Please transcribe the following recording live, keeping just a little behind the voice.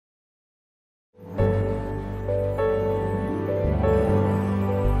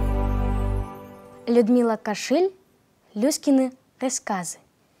Людмила Кошиль, Люськины рассказы.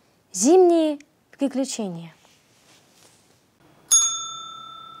 Зимние приключения.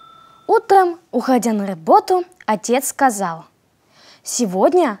 Утром, уходя на работу, отец сказал: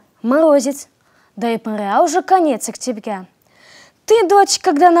 «Сегодня морозец, да и пора уже конец октября. Ты, дочь,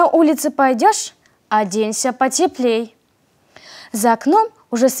 когда на улице пойдешь, оденься потеплей». За окном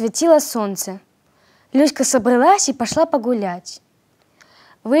уже светило солнце. Люська собралась и пошла погулять.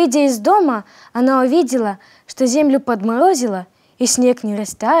 Выйдя из дома, она увидела, что землю подморозило, и снег не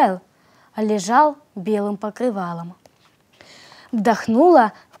растаял, а лежал белым покрывалом.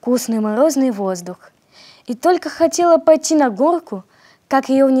 Вдохнула вкусный морозный воздух и только хотела пойти на горку, как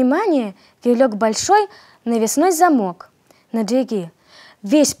ее внимание привлек большой навесной замок на двери,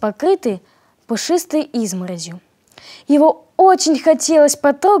 весь покрытый пушистой изморозью. Его очень хотелось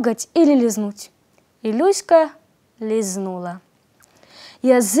потрогать или лизнуть, и Люська лизнула.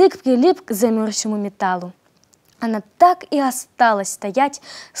 Язык прилип к замерзшему металлу. Она так и осталась стоять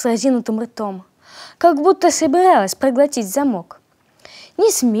с разинутым ртом, как будто собиралась проглотить замок. Ни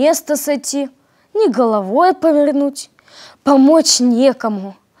с места сойти, ни головой повернуть, помочь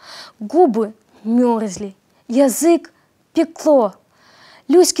некому. Губы мерзли, язык пекло.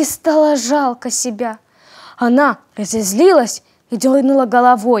 Люське стало жалко себя. Она разозлилась и дернула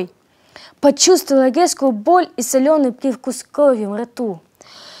головой. Почувствовала резкую боль и соленый привкус крови в рту.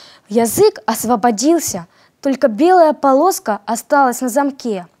 Язык освободился, только белая полоска осталась на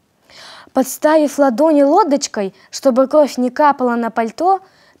замке. Подставив ладони лодочкой, чтобы кровь не капала на пальто,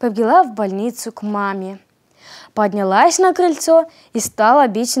 побрела в больницу к маме. Поднялась на крыльцо и стала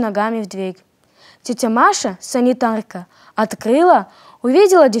бить ногами в дверь. Тетя Маша, санитарка, открыла,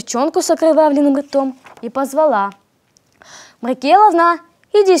 увидела девчонку с окровавленным ртом и позвала: «Маркеловна,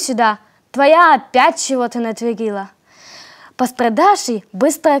 иди сюда, твоя опять чего-то натворила». Пострадавшей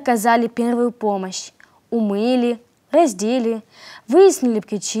быстро оказали первую помощь. Умыли, раздели, выяснили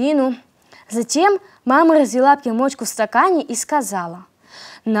причину. Затем мама развела примочку в стакане и сказала: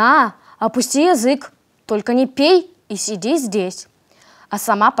 «На, опусти язык, только не пей и сиди здесь». А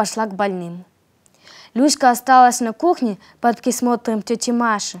сама пошла к больным. Люська осталась на кухне под присмотром тети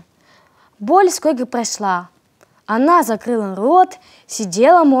Маши. Боль вскоре прошла. Она закрыла рот,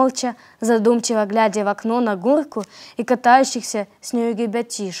 сидела молча, задумчиво глядя в окно на горку и катающихся с нею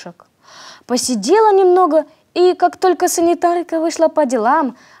ребятишек. Посидела немного и, как только санитарка вышла по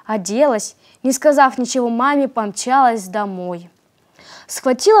делам, оделась, не сказав ничего маме, помчалась домой.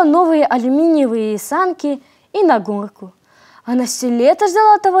 Схватила новые алюминиевые санки и на горку. Она все лето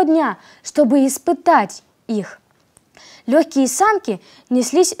ждала того дня, чтобы испытать их. Легкие санки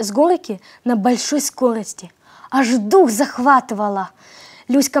неслись с горки на большой скорости. Аж дух захватывало.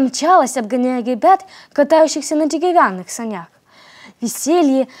 Люська мчалась, обгоняя ребят, катающихся на деревянных санях.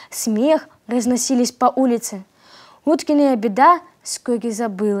 Веселье, смех разносились по улице. Уткиная беда вскоре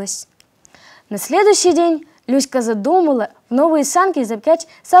забылась. На следующий день Люська задумала в новые санки запрячь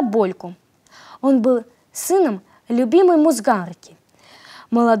Собольку. Он был сыном любимой музгарки.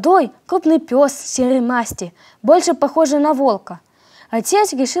 Молодой, крупный пес серой масти, больше похожий на волка.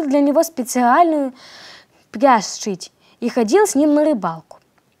 Отец решил для него специальную пряжь сшить и ходил с ним на рыбалку.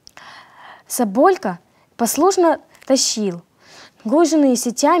 Соболька послушно тащил груженные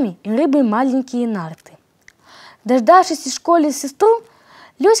сетями и рыбой маленькие нарты. Дождавшись из школы сестру,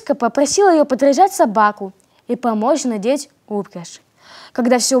 Люська попросила ее подержать собаку и помочь надеть упряжь.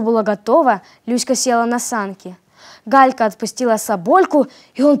 Когда все было готово, Люська села на санки. Галька отпустила Собольку,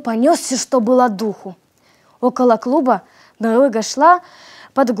 и он понесся, что было духу. Около клуба дорога шла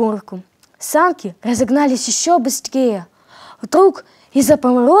под горку. Санки разогнались еще быстрее. Вдруг из-за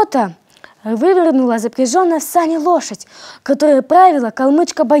поворота вывернула запряженная в сани лошадь, которая правила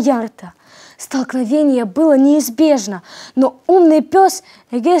калмычка Боярта. Столкновение было неизбежно, но умный пес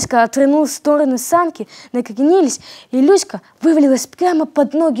резко отрынул в сторону санки, накренились, и Люська вывалилась прямо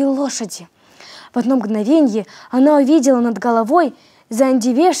под ноги лошади. В одно мгновение она увидела над головой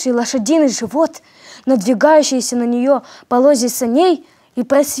заиндевевший лошадиный живот, надвигающийся на нее полозья саней и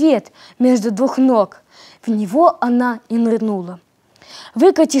просвет между двух ног. В него она и нырнула.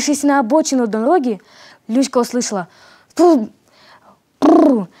 Выкатившись на обочину дороги, Люська услышала: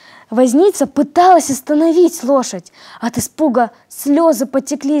 «Пру-пру». Возница пыталась остановить лошадь. От испуга слезы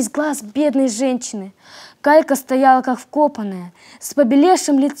потекли из глаз бедной женщины. Галька стояла как вкопанная, с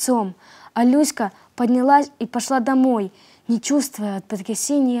побелевшим лицом, а Люська поднялась и пошла домой, не чувствуя от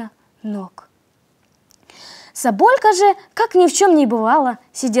потрясения ног. Соболька же, как ни в чем не бывало,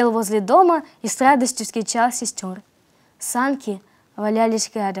 сидел возле дома и с радостью встречал сестер. Санки валялись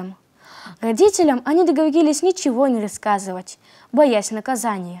рядом. Родителям они договорились ничего не рассказывать, боясь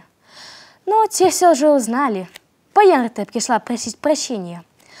наказания. Но те все же узнали. Боярка пришла просить прощения.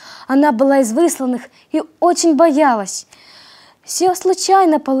 Она была из высланных и очень боялась. «Все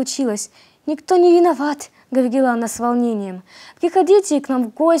случайно получилось, никто не виноват», — говорила она с волнением. «Приходите к нам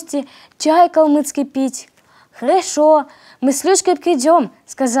в гости, чай калмыцкий пить». «Хорошо, мы с Люшкой придем», —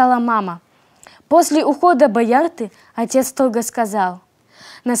 сказала мама. После ухода боярты отец строго сказал: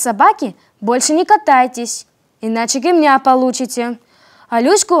 «На собаке больше не катайтесь, иначе ремня получите, а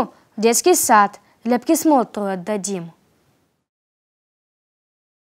Люшку в детский сад для присмотра отдадим».